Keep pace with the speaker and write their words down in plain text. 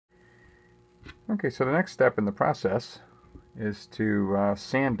Okay, so the next step in the process is to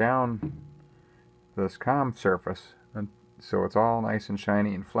sand down this comm surface and so it's all nice and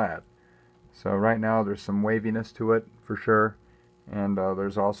shiny and flat. So right now there's some waviness to it for sure, and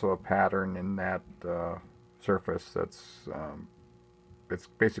there's also a pattern in that surface that's it's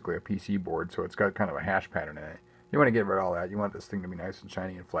basically a PC board, so it's got kind of a hash pattern in it. You want to get rid of all that. You want this thing to be nice and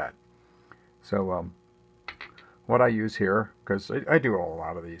shiny and flat. So what I use here, because I do a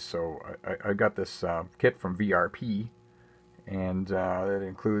lot of these, so I got this kit from VRP, and it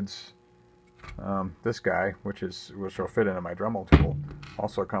includes this guy, which will fit into my Dremel tool.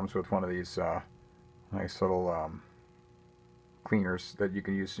 Also comes with one of these nice little cleaners that you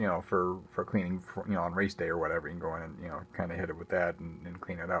can use, for cleaning, on race day or whatever. You can go in and, kind of hit it with that and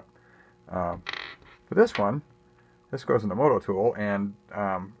clean it up. For this one, this goes in the Moto tool, and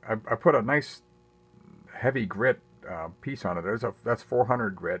I put a nice heavy grit piece on it. That's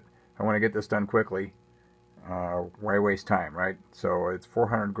 400 grit. I want to get this done quickly. Why waste time, right? So it's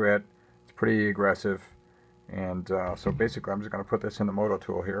 400 grit. It's pretty aggressive, and so basically I'm just going to put this in the Moto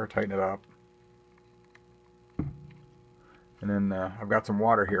tool here, tighten it up. And then I've got some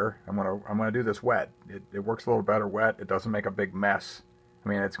water here. I'm gonna do this wet. It works a little better wet. It doesn't make a big mess. I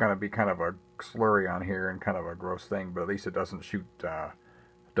mean, it's gonna be kind of a slurry on here and kind of a gross thing, but at least it doesn't shoot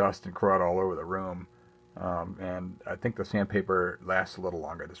dust and crud all over the room. And I think the sandpaper lasts a little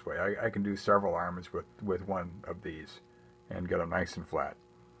longer this way. I can do several arms with one of these and get them nice and flat.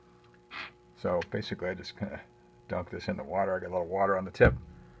 So basically, I just kind of dunk this in the water. I got a little water on the tip,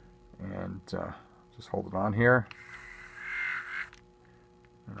 and just hold it on here.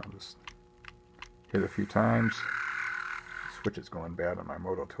 And I'll just hit a few times. The switch is going bad on my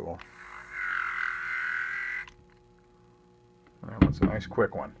Moto tool. That one's a nice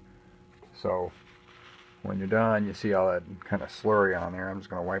quick one. So when you're done, you see all that kind of slurry on there. I'm just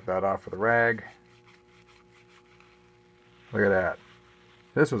going to wipe that off with a rag. Look at that.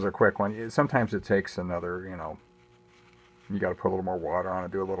 This was a quick one. Sometimes it takes another, you got to put a little more water on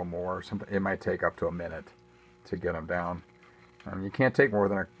it, do a little more. It might take up to a minute to get them down. You can't take more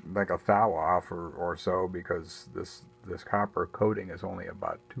than like a thou off or so, because this copper coating is only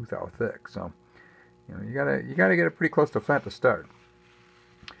about 2 thou thick. So you gotta get it pretty close to flat to start.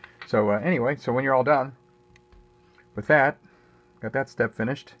 So anyway, so when you're all done with that, got that step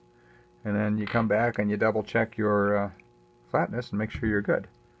finished, and then you come back and you double check your flatness and make sure you're good.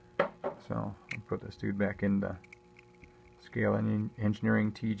 So I'll put this dude back in the Scale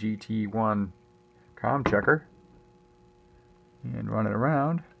Engineering TGT1 comm checker and run it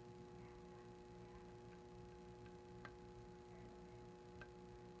around.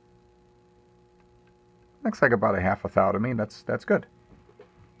 Looks like about a half a thou to me. That's good.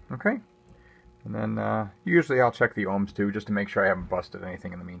 Okay. And then usually I'll check the ohms too, just to make sure I haven't busted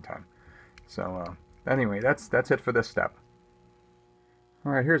anything in the meantime. So anyway, that's it for this step.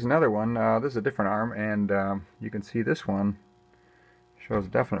 All right, here's another one. This is a different arm, and you can see this one shows a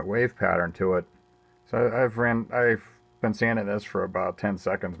definite wave pattern to it. So I've been sanding this for about 10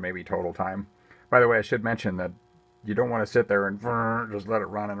 seconds, maybe total time. By the way, I should mention that you don't want to sit there and just let it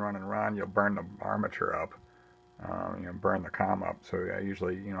run and run and run. You'll burn the armature up, burn the comm up. So I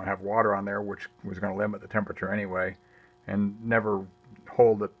usually, have water on there, which was going to limit the temperature anyway, and never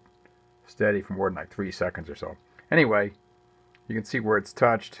hold it steady for more than like 3 seconds or so. Anyway, you can see where it's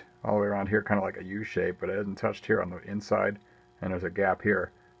touched all the way around here, kind of like a U shape, but it isn't touched here on the inside, and there's a gap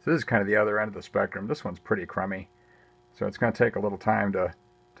here. So this is kind of the other end of the spectrum. This one's pretty crummy. So it's going to take a little time to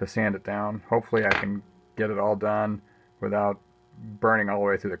sand it down. Hopefully I can get it all done without burning all the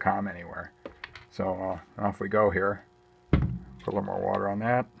way through the comm anywhere. So off we go here. Put a little more water on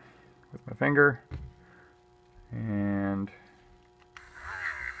that with my finger. And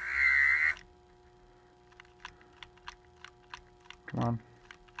come on.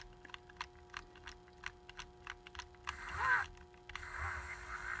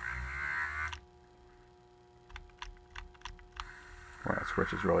 Well, that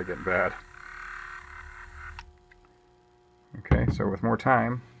switch is really getting bad. Okay, so with more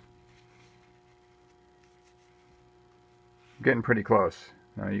time, I'm getting pretty close.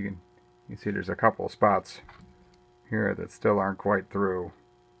 Now you can see there's a couple of spots here that still aren't quite through,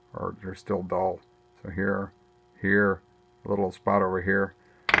 or they're still dull. So here, a little spot over here.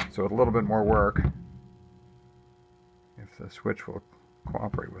 So with a little bit more work, if the switch will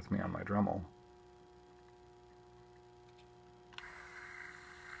cooperate with me on my Dremel.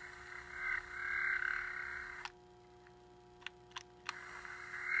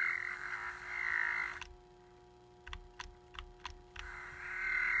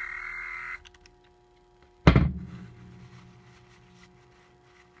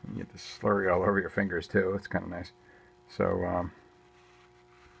 You get the slurry all over your fingers too. It's kind of nice. So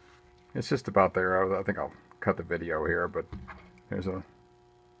it's just about there. I think I'll cut the video here, but there's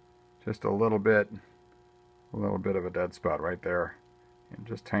just a little bit of a dead spot right there, and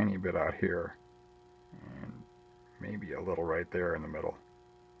just tiny bit out here, and maybe a little right there in the middle.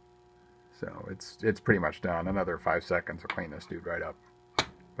 So it's pretty much done. Another 5 seconds will clean this dude right up.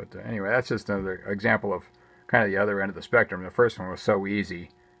 But anyway, that's just another example of kind of the other end of the spectrum. The first one was so easy.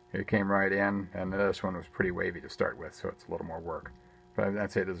 It came right in, and this one was pretty wavy to start with, so it's a little more work. But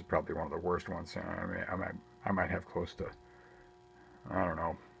I'd say this is probably one of the worst ones. I mean, I might have close to, I don't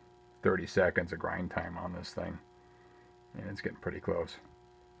know, 30 seconds of grind time on this thing. And it's getting pretty close.